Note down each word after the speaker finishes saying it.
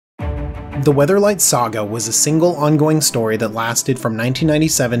The Weatherlight Saga was a single ongoing story that lasted from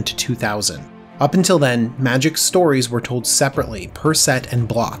 1997 to 2000. Up until then, Magic's stories were told separately per set and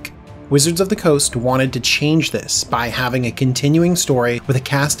block. Wizards of the Coast wanted to change this by having a continuing story with a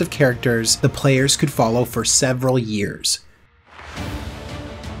cast of characters the players could follow for several years.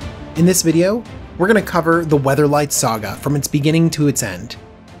 In this video, we're going to cover the Weatherlight Saga from its beginning to its end.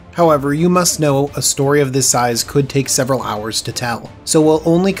 However, you must know a story of this size could take several hours to tell, so we'll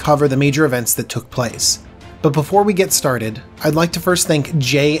only cover the major events that took place. But before we get started, I'd like to first thank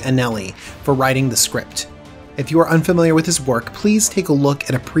Jay Annelli for writing the script. If you are unfamiliar with his work, please take a look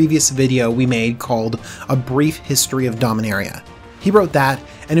at a previous video we made called A Brief History of Dominaria. He wrote that,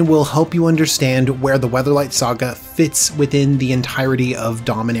 and it will help you understand where the Weatherlight Saga fits within the entirety of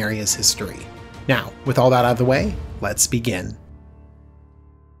Dominaria's history. Now, with all that out of the way, let's begin.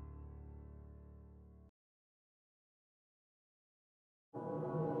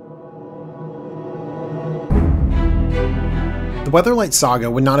 The Weatherlight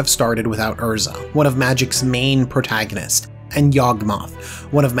Saga would not have started without Urza, one of Magic's main protagonists, and Yawgmoth,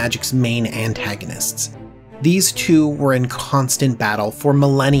 one of Magic's main antagonists. These two were in constant battle for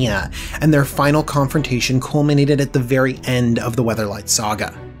millennia, and their final confrontation culminated at the very end of the Weatherlight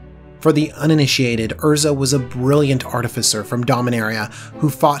Saga. For the uninitiated, Urza was a brilliant artificer from Dominaria who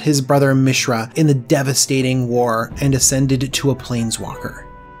fought his brother Mishra in the devastating war and ascended to a planeswalker.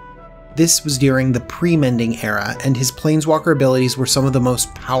 This was during the pre-Mending era, and his planeswalker abilities were some of the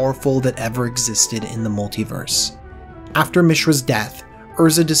most powerful that ever existed in the multiverse. After Mishra's death,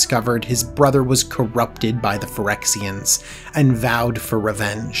 Urza discovered his brother was corrupted by the Phyrexians, and vowed for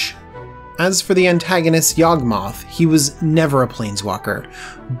revenge. As for the antagonist Yawgmoth, he was never a planeswalker,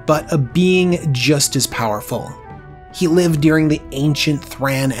 but a being just as powerful. He lived during the ancient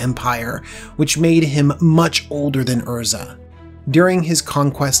Thran Empire, which made him much older than Urza. During his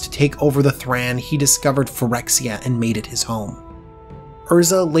conquest to take over the Thran, he discovered Phyrexia and made it his home.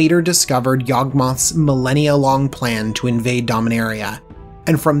 Urza later discovered Yawgmoth's millennia-long plan to invade Dominaria,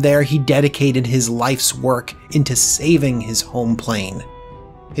 and from there he dedicated his life's work into saving his home plane.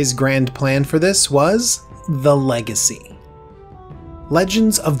 His grand plan for this was the Legacy.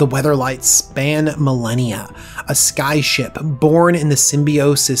 Legends of the Weatherlight span millennia, a skyship born in the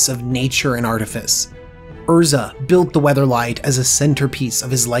symbiosis of nature and artifice. Urza built the Weatherlight as a centerpiece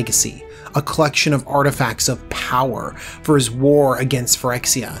of his legacy, a collection of artifacts of power for his war against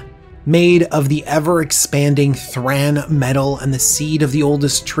Phyrexia. Made of the ever-expanding Thran metal and the seed of the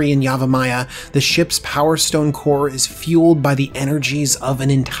oldest tree in Yavimaya, the ship's Power Stone core is fueled by the energies of an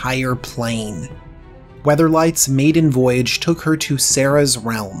entire plane. Weatherlight's maiden voyage took her to Sarah's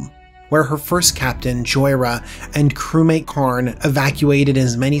realm, where her first captain, Joyra, and crewmate Karn evacuated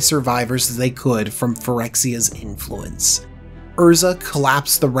as many survivors as they could from Phyrexia's influence. Urza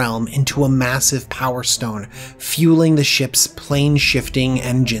collapsed the realm into a massive power stone, fueling the ship's plane-shifting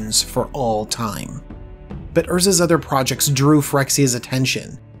engines for all time. But Urza's other projects drew Phyrexia's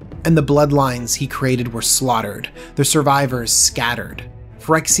attention, and the bloodlines he created were slaughtered, their survivors scattered.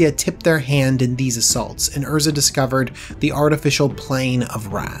 Phyrexia tipped their hand in these assaults, and Urza discovered the artificial plane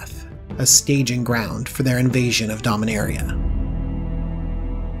of Rath, a staging ground for their invasion of Dominaria.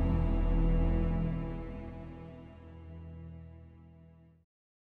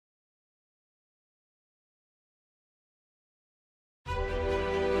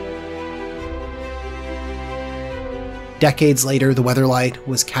 Decades later, the Weatherlight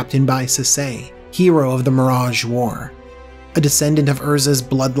was captained by Sisay, hero of the Mirage War. A descendant of Urza's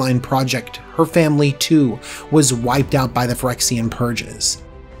bloodline project, her family too was wiped out by the Phyrexian purges.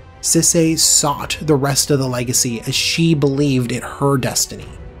 Sisay sought the rest of the legacy as she believed it her destiny,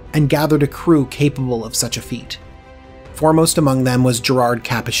 and gathered a crew capable of such a feat. Foremost among them was Gerard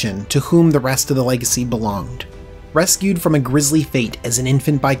Capuchin, to whom the rest of the legacy belonged. Rescued from a grisly fate as an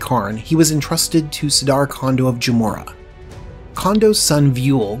infant by Karn, he was entrusted to Sidar Kondo of Jamura. Kondo's son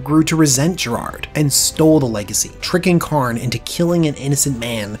Vuel grew to resent Gerard and stole the legacy, tricking Karn into killing an innocent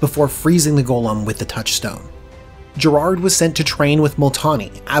man before freezing the golem with the touchstone. Gerard was sent to train with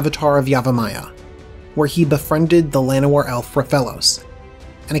Multani, Avatar of Yavimaya, where he befriended the Llanowar elf Raphelos,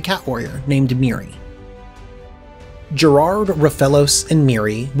 and a cat warrior named Miri. Gerard, Raphelos, and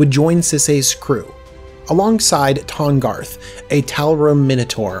Miri would join Sisay's crew, alongside Tongarth, a Talrum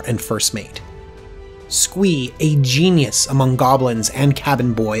Minotaur and first mate. Squee, a genius among goblins and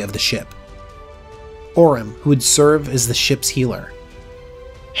cabin boy of the ship. Orym, who would serve as the ship's healer.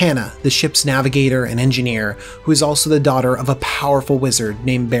 Hannah, the ship's navigator and engineer, who is also the daughter of a powerful wizard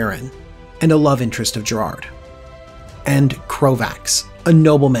named Baron, and a love interest of Gerard. And Krovax, a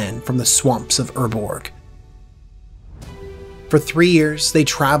nobleman from the swamps of Urborg. For 3 years, they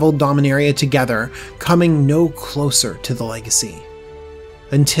traveled Dominaria together, coming no closer to the legacy.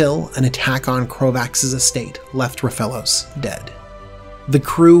 Until an attack on Krovax's estate left Raphelos dead. The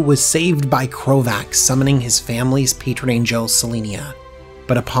crew was saved by Krovax summoning his family's patron angel, Selenia.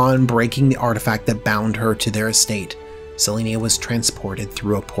 But upon breaking the artifact that bound her to their estate, Selenia was transported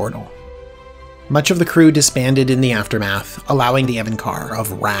through a portal. Much of the crew disbanded in the aftermath, allowing the Evancar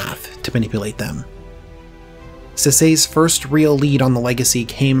of Rath to manipulate them. Sisay's first real lead on the legacy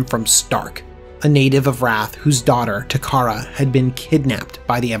came from Stark, a native of Rath whose daughter, Takara, had been kidnapped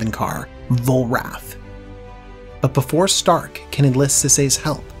by the Evancar, Volrath. But before Stark can enlist Sisay's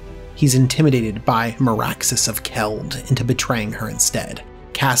help, he's intimidated by Meraxus of Keld into betraying her instead,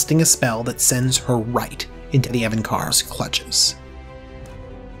 casting a spell that sends her right into the Evancar's clutches.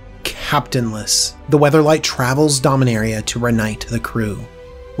 Captainless, the Weatherlight travels Dominaria to reunite the crew.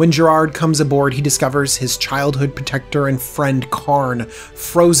 When Gerard comes aboard, he discovers his childhood protector and friend Karn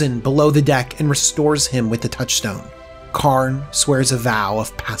frozen below the deck and restores him with the touchstone. Karn swears a vow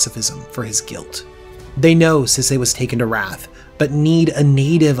of pacifism for his guilt. They know Sisay was taken to Rath, but need a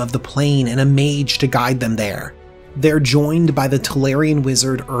native of the plane and a mage to guide them there. They're joined by the Talarian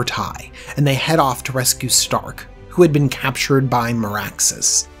wizard Urtai, and they head off to rescue Stark, who had been captured by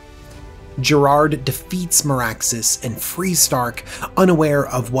Meraxus. Gerard defeats Meraxus and frees Stark, unaware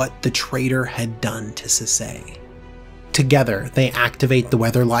of what the traitor had done to Sisay. Together, they activate the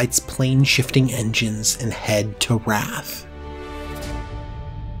Weatherlight's plane-shifting engines and head to Rath.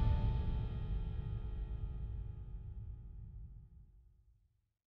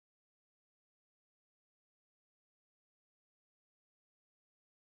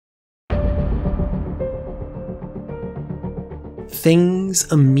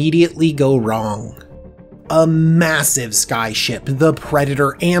 Things immediately go wrong. A massive skyship, the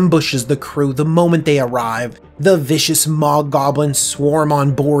Predator, ambushes the crew the moment they arrive. The vicious Mog Goblins swarm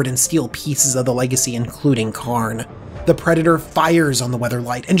on board and steal pieces of the legacy, including Karn. The Predator fires on the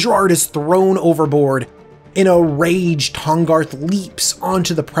Weatherlight, and Gerard is thrown overboard. In a rage, Tongarth leaps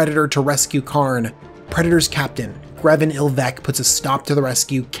onto the Predator to rescue Karn. Predator's captain, Grevin Ilvek, puts a stop to the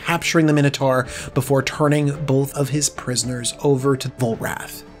rescue, capturing the Minotaur before turning both of his prisoners over to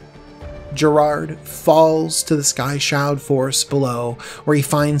Volrath. Gerard falls to the Sky Shroud Force below, where he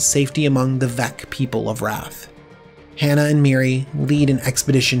finds safety among the Vek people of Rath. Hannah and Miri lead an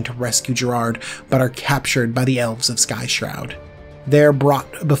expedition to rescue Gerard, but are captured by the elves of Sky Shroud. They're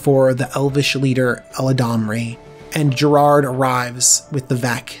brought before the elvish leader Eladamri, and Gerard arrives with the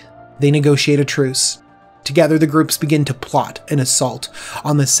Vek. They negotiate a truce. Together, the groups begin to plot an assault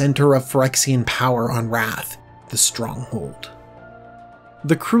on the center of Phyrexian power on Rath, the Stronghold.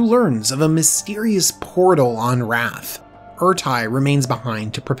 The crew learns of a mysterious portal on Rath. Urtai remains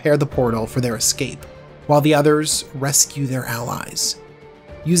behind to prepare the portal for their escape, while the others rescue their allies.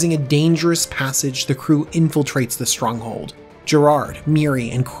 Using a dangerous passage, the crew infiltrates the Stronghold. Gerard,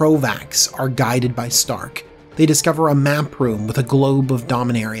 Miri, and Krovax are guided by Stark. They discover a map room with a globe of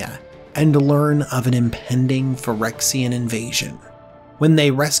Dominaria, and learn of an impending Phyrexian invasion. When they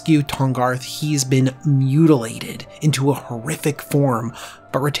rescue Tongarth, he's been mutilated into a horrific form,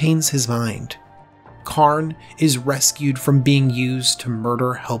 but retains his mind. Karn is rescued from being used to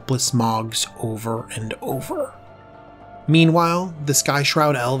murder helpless Mogs over and over. Meanwhile, the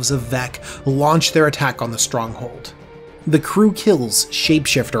Skyshroud Elves of Vek launch their attack on the Stronghold. The crew kills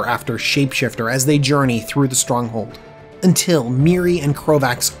shapeshifter after shapeshifter as they journey through the Stronghold, until Miri and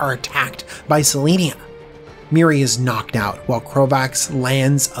Krovax are attacked by Selenia. Miri is knocked out while Krovax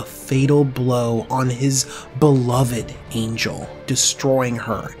lands a fatal blow on his beloved angel, destroying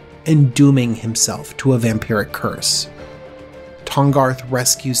her and dooming himself to a vampiric curse. Tongarth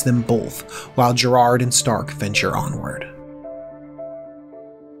rescues them both while Gerard and Stark venture onward.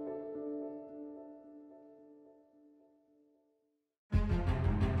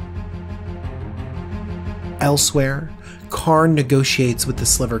 Elsewhere, Karn negotiates with the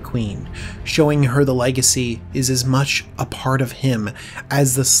Sliver Queen, showing her the legacy is as much a part of him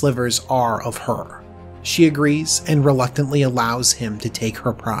as the slivers are of her. She agrees and reluctantly allows him to take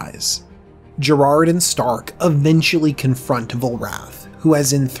her prize. Gerard and Stark eventually confront Volrath, who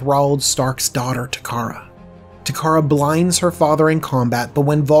has enthralled Stark's daughter Takara. Takara blinds her father in combat, but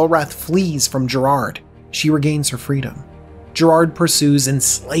when Volrath flees from Gerard, she regains her freedom. Gerard pursues and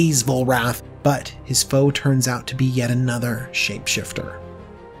slays Volrath, but his foe turns out to be yet another shapeshifter.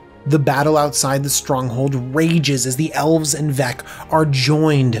 The battle outside the Stronghold rages as the Elves and Vek are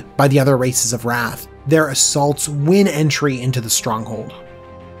joined by the other races of Rath. Their assaults win entry into the Stronghold.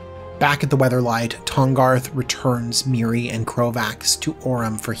 Back at the Weatherlight, Tahngarth returns Miri and Krovax to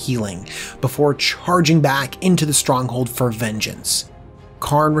Orym for healing, before charging back into the stronghold for vengeance.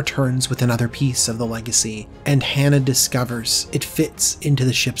 Karn returns with another piece of the legacy, and Hannah discovers it fits into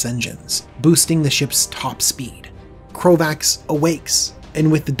the ship's engines, boosting the ship's top speed. Krovax awakes,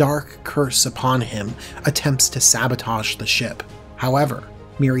 and with the dark curse upon him, attempts to sabotage the ship. However,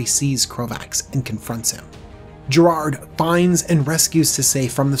 Miri sees Krovax and confronts him. Gerard finds and rescues Sisay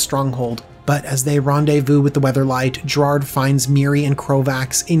from the stronghold, but as they rendezvous with the Weatherlight, Gerard finds Miri and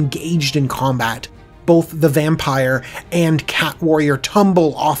Krovax engaged in combat. Both the vampire and cat warrior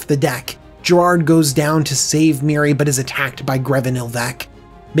tumble off the deck. Gerard goes down to save Miri but is attacked by Grevin Ilvek.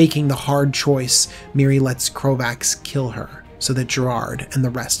 Making the hard choice, Miri lets Krovax kill her so that Gerard and the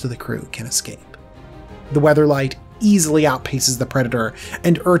rest of the crew can escape. The Weatherlight easily outpaces the Predator,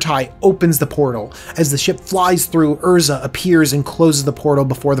 and Urtai opens the portal. As the ship flies through, Urza appears and closes the portal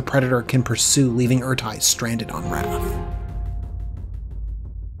before the Predator can pursue, leaving Urtai stranded on Rath.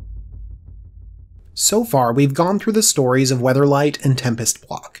 So far, we've gone through the stories of Weatherlight and Tempest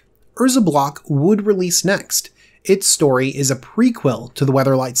Block. Urza Block would release next. Its story is a prequel to the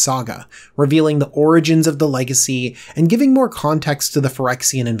Weatherlight Saga, revealing the origins of the legacy and giving more context to the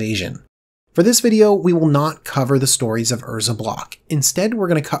Phyrexian invasion. For this video, we will not cover the stories of Urza Block. Instead, we're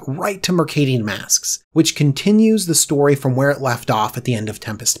going to cut right to Mercadian Masks, which continues the story from where it left off at the end of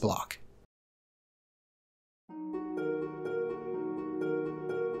Tempest Block.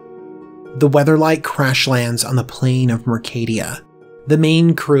 The Weatherlight crash lands on the plain of Mercadia. The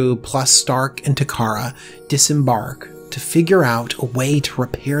main crew, plus Stark and Takara, disembark to figure out a way to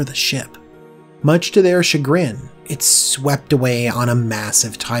repair the ship. Much to their chagrin, it's swept away on a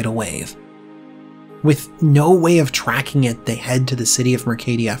massive tidal wave. With no way of tracking it, they head to the city of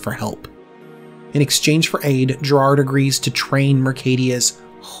Mercadia for help. In exchange for aid, Gerard agrees to train Mercadia's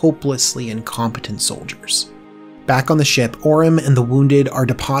hopelessly incompetent soldiers. Back on the ship, Orym and the wounded are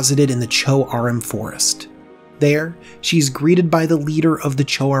deposited in the Cho-Arym forest. There, she's greeted by the leader of the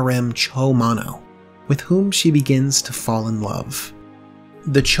Cho-Arym, Cho-Mano, with whom she begins to fall in love.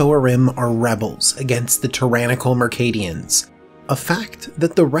 The Cho-Arym are rebels against the tyrannical Mercadians, a fact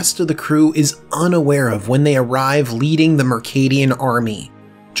that the rest of the crew is unaware of when they arrive leading the Mercadian army.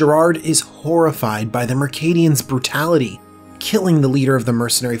 Gerard is horrified by the Mercadians' brutality, killing the leader of the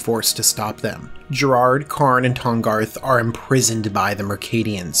mercenary force to stop them. Gerard, Karn, and Tahngarth are imprisoned by the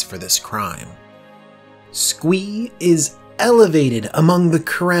Mercadians for this crime. Squee is elevated among the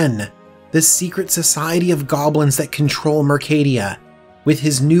Kren, the secret society of goblins that control Mercadia. With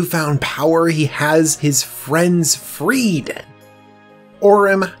his newfound power, he has his friends freed.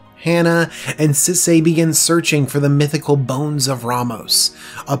 Orym, Hannah, and Sisay begin searching for the mythical bones of Ramos,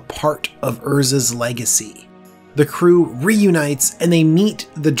 a part of Urza's legacy. The crew reunites and they meet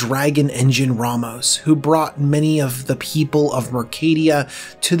the dragon engine Ramos, who brought many of the people of Mercadia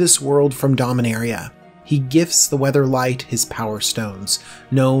to this world from Dominaria. He gifts the Weatherlight his power stones,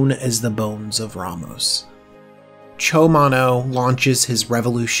 known as the Bones of Ramos. Cho-Mano launches his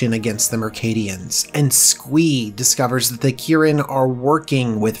revolution against the Mercadians, and Squee discovers that the Kirin are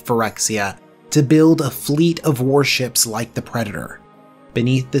working with Phyrexia to build a fleet of warships like the Predator.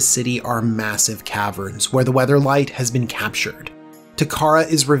 Beneath the city are massive caverns where the Weatherlight has been captured. Takara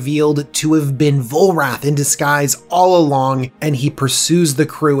is revealed to have been Volrath in disguise all along, and he pursues the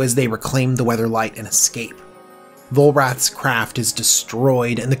crew as they reclaim the Weatherlight and escape. Volrath's craft is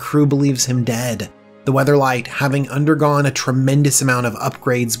destroyed and the crew believes him dead. The Weatherlight, having undergone a tremendous amount of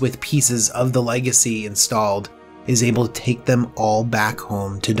upgrades with pieces of the legacy installed, is able to take them all back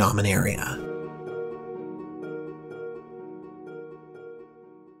home to Dominaria.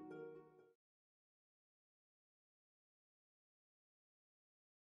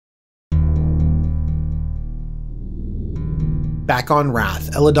 Back on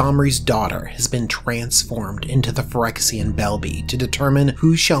Rath, Eladamri's daughter has been transformed into the Phyrexian Belby to determine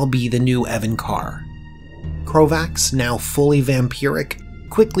who shall be the new Evinkar. Krovax, now fully vampiric,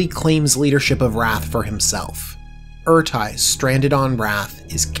 quickly claims leadership of Rath for himself. Urtai, stranded on Rath,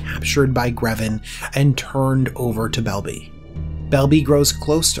 is captured by Grevin and turned over to Belby. Belby grows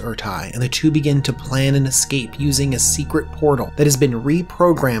close to Urtai, and the two begin to plan an escape using a secret portal that has been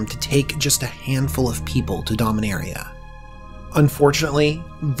reprogrammed to take just a handful of people to Dominaria. Unfortunately,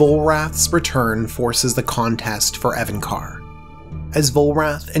 Volrath's return forces the contest for Evinkar. As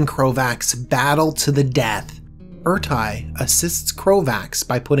Volrath and Krovax battle to the death, Urtai assists Krovax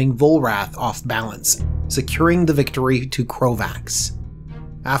by putting Volrath off balance, securing the victory to Krovax.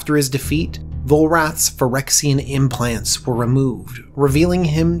 After his defeat, Volrath's Phyrexian implants were removed, revealing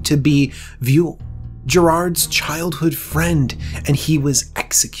him to be Vuel, Gerard's childhood friend, and he was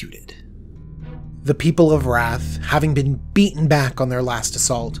executed. The people of Rath, having been beaten back on their last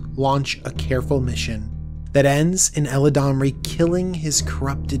assault, launch a careful mission that ends in Eladamri killing his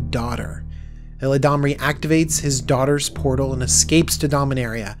corrupted daughter. Eladamri activates his daughter's portal and escapes to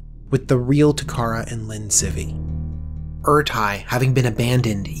Dominaria with the real Takara and Lin Civi. Urtai, having been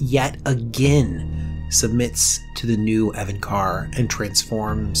abandoned yet again, submits to the new Evankar and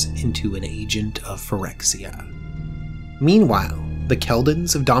transforms into an agent of Phyrexia. Meanwhile, the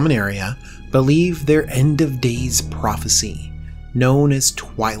Keldans of Dominaria believe their end-of-days prophecy, known as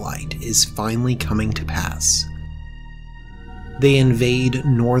Twilight, is finally coming to pass. They invade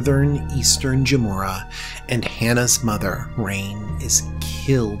northern eastern Jamura, and Hannah's mother, Rain, is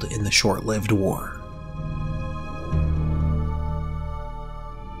killed in the short-lived war.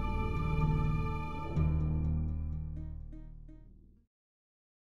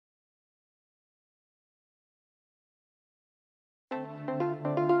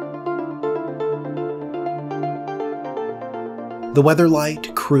 The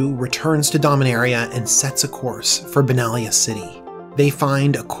Weatherlight crew returns to Dominaria and sets a course for Benalia City. They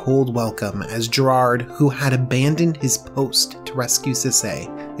find a cold welcome as Gerard, who had abandoned his post to rescue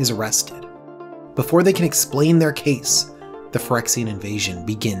Sisay, is arrested. Before they can explain their case, the Phyrexian invasion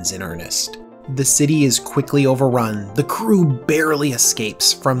begins in earnest. The city is quickly overrun. The crew barely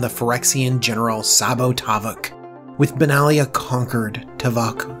escapes from the Phyrexian general Sabo Tavuk. With Benalia conquered,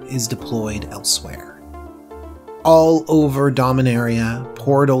 Tavuk is deployed elsewhere. All over Dominaria,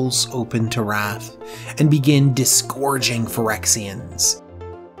 portals open to Rath and begin disgorging Phyrexians.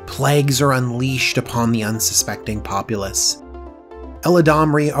 Plagues are unleashed upon the unsuspecting populace.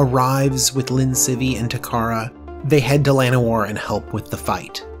 Eladamri arrives with Lin Civi and Takara. They head to Llanowar and help with the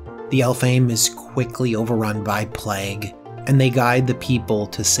fight. The Elfame is quickly overrun by plague, and they guide the people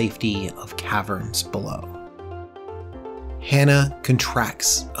to safety of caverns below. Hannah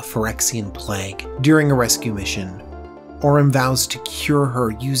contracts a Phyrexian plague during a rescue mission. Orym vows to cure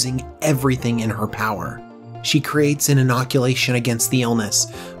her using everything in her power. She creates an inoculation against the illness,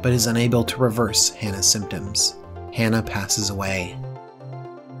 but is unable to reverse Hannah's symptoms. Hannah passes away.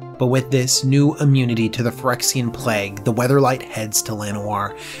 But with this new immunity to the Phyrexian plague, the Weatherlight heads to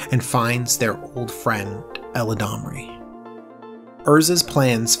Llanowar and finds their old friend, Eladamri. Urza's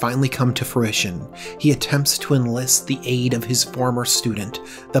plans finally come to fruition. He attempts to enlist the aid of his former student,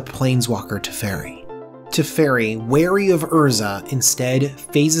 the planeswalker Teferi. Teferi, wary of Urza, instead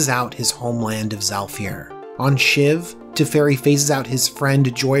phases out his homeland of Zalfir. On Shiv, Teferi phases out his friend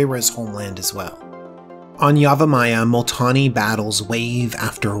Joyra's homeland as well. On Yavimaya, Multani battles wave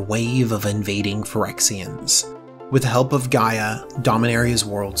after wave of invading Phyrexians. With the help of Gaia, Dominaria's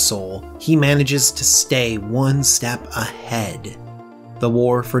world soul, he manages to stay one step ahead. The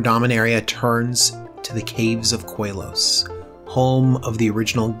war for Dominaria turns to the caves of Koilos, home of the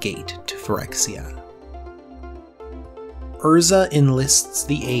original gate to Phyrexia. Urza enlists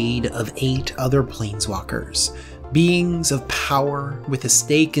the aid of 8 other planeswalkers, beings of power with a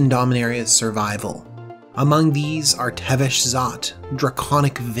stake in Dominaria's survival. Among these are Tevesh Zot,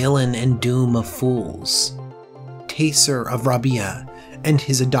 draconic villain and doom of fools, Taser of Rabia, and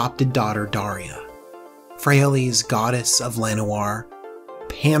his adopted daughter Daria, Freyali's goddess of Llanowar,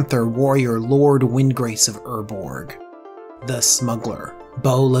 Panther warrior Lord Windgrace of Urborg, the smuggler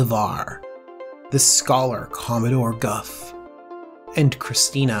Beau Levar, the scholar Commodore Guff, and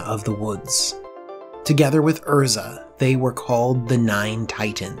Christina of the Woods. Together with Urza, they were called the 9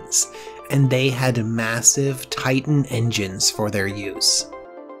 Titans, and they had massive Titan engines for their use.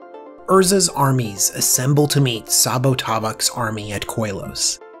 Urza's armies assemble to meet Sabo Tavuk's army at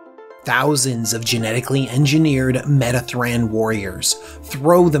Koilos. Thousands of genetically engineered Metathran warriors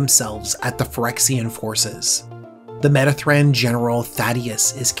throw themselves at the Phyrexian forces. The Metathran general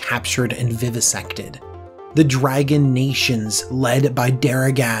Thaddeus is captured and vivisected. The dragon nations, led by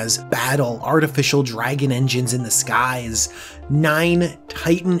Daragaz, battle artificial dragon engines in the skies. 9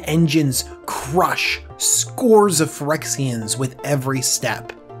 Titan engines crush scores of Phyrexians with every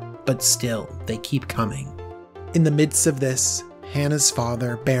step, but still they keep coming. In the midst of this, Hannah's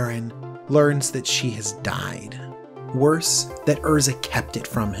father, Baron, learns that she has died. Worse, that Urza kept it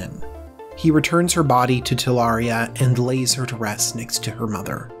from him. He returns her body to Talaria and lays her to rest next to her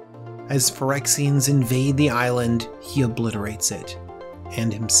mother. As Phyrexians invade the island, he obliterates it,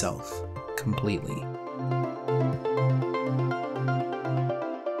 and himself, completely.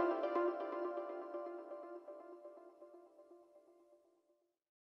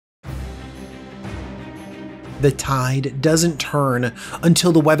 The tide doesn't turn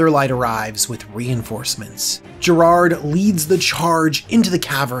until the Weatherlight arrives with reinforcements. Gerard leads the charge into the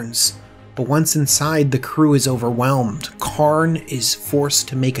caverns. But once inside, the crew is overwhelmed. Karn is forced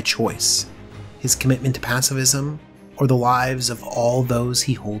to make a choice: his commitment to pacifism, or the lives of all those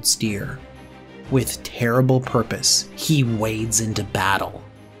he holds dear. With terrible purpose, he wades into battle.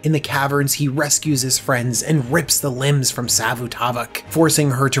 In the caverns, he rescues his friends and rips the limbs from Savutavuk,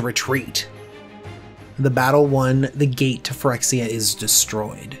 forcing her to retreat. The battle won, the gate to Phyrexia is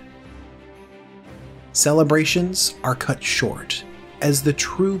destroyed. Celebrations are cut short, as the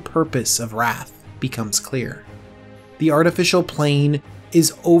true purpose of Rath becomes clear. The artificial plane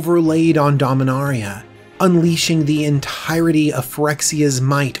is overlaid on Dominaria, unleashing the entirety of Phyrexia's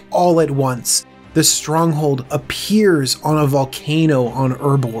might all at once. The stronghold appears on a volcano on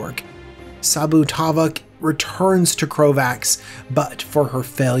Urborg. Savutavuk returns to Krovax, but for her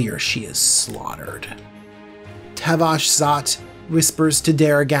failure she is slaughtered. Tevash Zat whispers to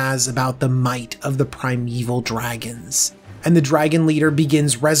Daragaz about the might of the primeval dragons, and the dragon leader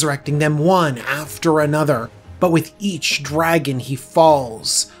begins resurrecting them one after another, but with each dragon he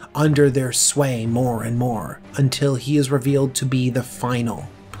falls under their sway more and more, until he is revealed to be the final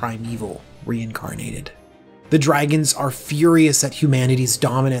primeval reincarnated. The dragons are furious at humanity's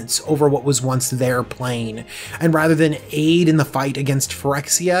dominance over what was once their plane, and rather than aid in the fight against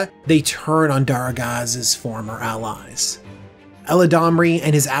Phyrexia, they turn on Daragaz's former allies. Eladamri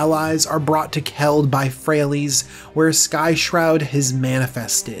and his allies are brought to Keld by Freyalise, where Skyshroud has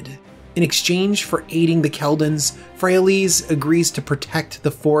manifested. In exchange for aiding the Keldans, Freyalise agrees to protect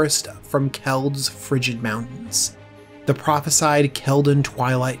the forest from Keld's frigid mountains. The prophesied Keldan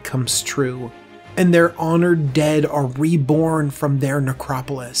twilight comes true, and their honored dead are reborn from their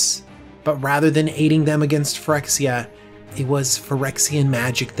necropolis. But rather than aiding them against Phyrexia, it was Phyrexian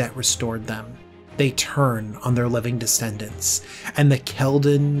magic that restored them. They turn on their living descendants, and the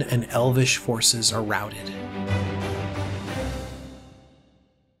Keldan and Elvish forces are routed.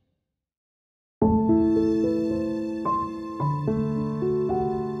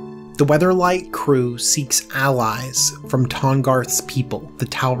 The Weatherlight crew seeks allies from Tongarth's people, the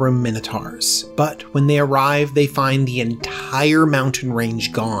Talrim Minotaurs, but when they arrive they find the entire mountain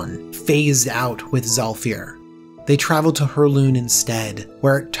range gone, phased out with Zalfir. They travel to Herlun instead,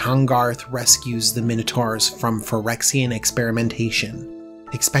 where Tongarth rescues the Minotaurs from Phyrexian experimentation,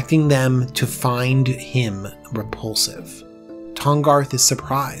 expecting them to find him repulsive. Tongarth is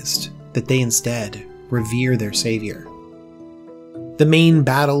surprised that they instead revere their savior. The main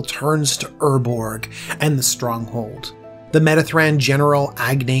battle turns to Urborg and the stronghold. The Medathran general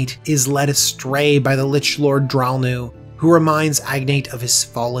Agnate is led astray by the Lich Lord Dralnu, who reminds Agnate of his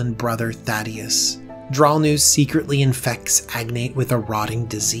fallen brother Thaddeus. Dralnu secretly infects Agnate with a rotting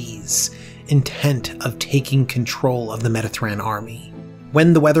disease, intent of taking control of the Medathran army.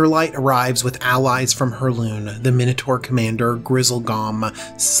 When the Weatherlight arrives with allies from Herlun, the Minotaur commander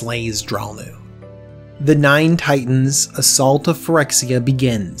Grizzlegom slays Dralnu. The Nine Titans' assault of Phyrexia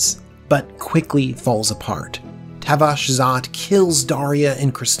begins, but quickly falls apart. Tevash Zat kills Daria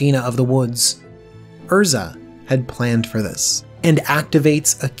and Christina of the Woods. Urza had planned for this, and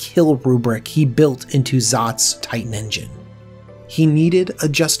activates a kill rubric he built into Zat's Titan engine. He needed a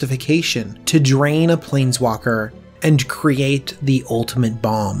justification to drain a planeswalker and create the ultimate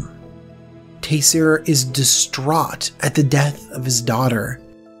bomb. Taysir is distraught at the death of his daughter,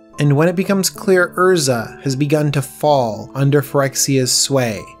 and when it becomes clear Urza has begun to fall under Phyrexia's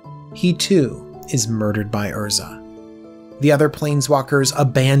sway, he too is murdered by Urza. The other planeswalkers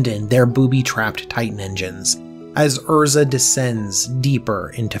abandon their booby-trapped Titan engines as Urza descends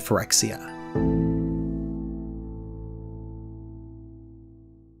deeper into Phyrexia.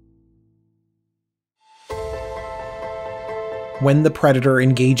 When the Predator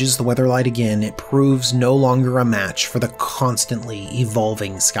engages the Weatherlight again, it proves no longer a match for the constantly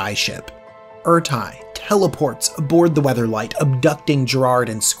evolving skyship. Urtai teleports aboard the Weatherlight, abducting Gerard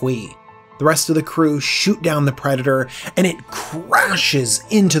and Squee. The rest of the crew shoot down the Predator, and it crashes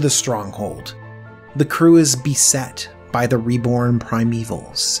into the stronghold. The crew is beset by the reborn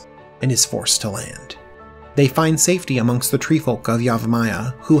primevals, and is forced to land. They find safety amongst the treefolk of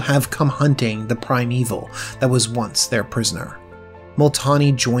Yavimaya, who have come hunting the primeval that was once their prisoner.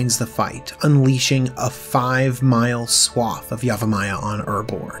 Multani joins the fight, unleashing a 5-mile swath of Yavimaya on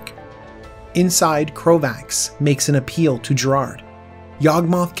Urborg. Inside, Krovax makes an appeal to Gerard.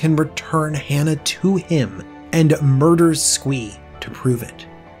 Yawgmoth can return Hannah to him and murders Squee to prove it.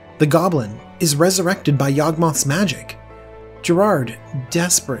 The goblin is resurrected by Yawgmoth's magic. Gerard,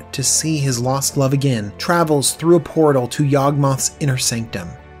 desperate to see his lost love again, travels through a portal to Yawgmoth's inner sanctum.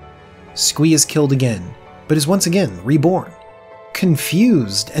 Squee is killed again, but is once again reborn.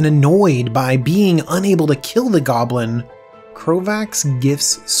 Confused and annoyed by being unable to kill the goblin, Krovax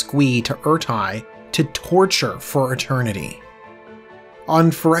gifts Squee to Ertai to torture for eternity.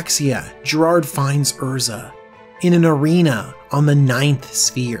 On Phyrexia, Gerard finds Urza in an arena on the 9th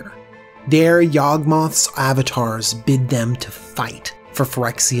sphere. There, Yawgmoth's avatars bid them to fight for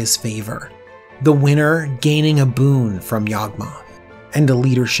Phyrexia's favor, the winner gaining a boon from Yawgmoth and the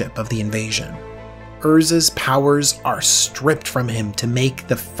leadership of the invasion. Urza's powers are stripped from him to make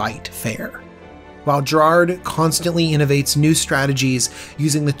the fight fair, while Gerard constantly innovates new strategies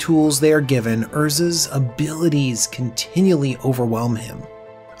using the tools they are given. Urza's abilities continually overwhelm him.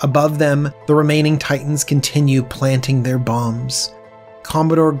 Above them, the remaining Titans continue planting their bombs.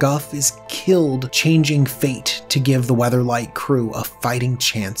 Commodore Guff is killed, changing fate to give the Weatherlight crew a fighting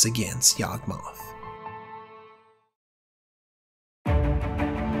chance against Yawgmoth.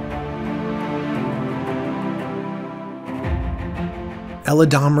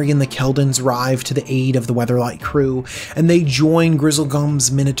 Eladamri and the Keldons arrive to the aid of the Weatherlight crew, and they join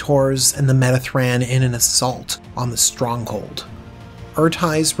Grizzlegum's Minotaurs and the Metathran in an assault on the stronghold.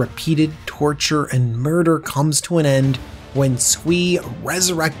 Ertai's repeated torture and murder comes to an end when Squee,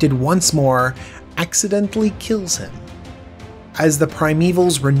 resurrected once more, accidentally kills him. As the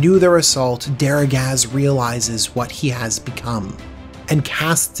Primevals renew their assault, Daragaz realizes what he has become, and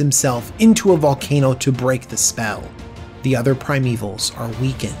casts himself into a volcano to break the spell. The other Primevals are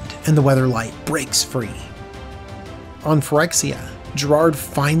weakened, and the Weatherlight breaks free. On Phyrexia, Gerard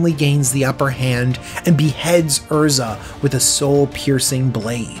finally gains the upper hand and beheads Urza with a soul-piercing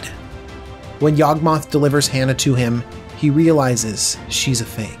blade. When Yawgmoth delivers Hannah to him, he realizes she's a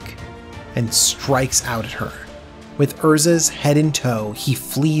fake, and strikes out at her. With Urza's head in tow, he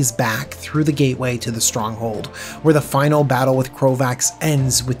flees back through the gateway to the stronghold, where the final battle with Krovax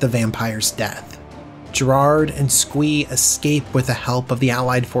ends with the vampire's death. Gerard and Squee escape with the help of the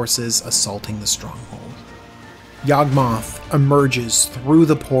allied forces assaulting the stronghold. Yawgmoth emerges through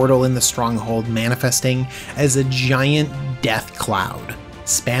the portal in the stronghold, manifesting as a giant death cloud,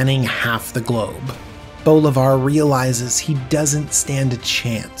 spanning half the globe. Bolivar realizes he doesn't stand a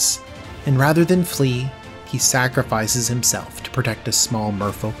chance, and rather than flee, he sacrifices himself to protect a small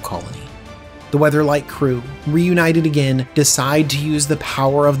merfolk colony. The Weatherlight crew, reunited again, decide to use the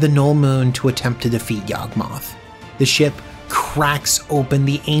power of the Null Moon to attempt to defeat Yawgmoth. The ship cracks open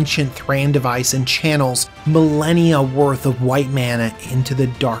the ancient Thran device and channels millennia worth of white mana into the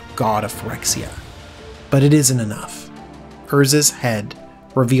dark god of Phyrexia. But it isn't enough. Urza's head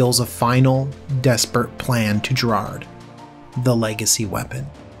reveals a final, desperate plan to Gerard, the legacy weapon.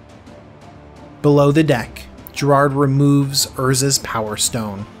 Below the deck, Gerard removes Urza's Power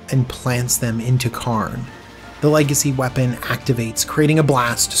Stone and plants them into Karn. The legacy weapon activates, creating a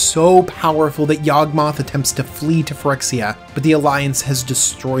blast so powerful that Yawgmoth attempts to flee to Phyrexia, but the Alliance has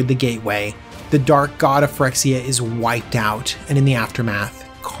destroyed the gateway. The dark god of Phyrexia is wiped out, and in the aftermath,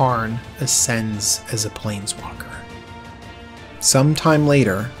 Karn ascends as a planeswalker. Sometime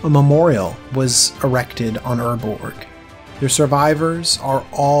later, a memorial was erected on Urborg. Their survivors are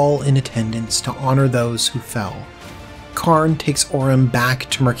all in attendance to honor those who fell. Karn takes Aurum back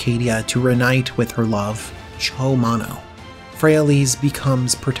to Mercadia to reunite with her love, Cho Mano. Freyalise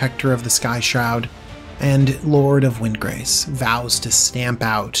becomes protector of the Sky Shroud, and Lord of Windgrace vows to stamp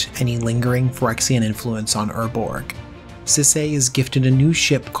out any lingering Phyrexian influence on Urborg. Sisay is gifted a new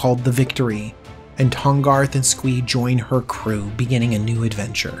ship called the Victory, and Tongarth and Squee join her crew, beginning a new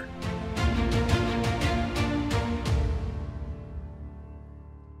adventure.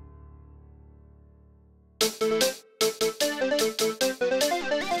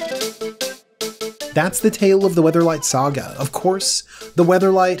 That's the tale of the Weatherlight Saga. Of course, the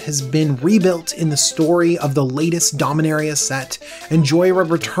Weatherlight has been rebuilt in the story of the latest Dominaria set, and Joyra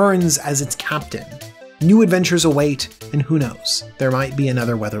returns as its captain. New adventures await, and who knows, there might be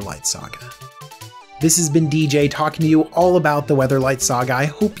another Weatherlight Saga. This has been DJ talking to you all about the Weatherlight Saga. I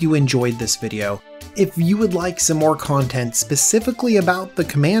hope you enjoyed this video. If you would like some more content specifically about the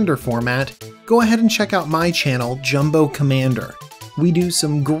Commander format, go ahead and check out my channel, Jumbo Commander. We do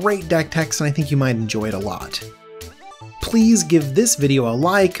some great deck techs, and I think you might enjoy it a lot. Please give this video a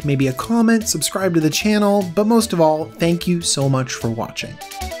like, maybe a comment, subscribe to the channel, but most of all, thank you so much for watching.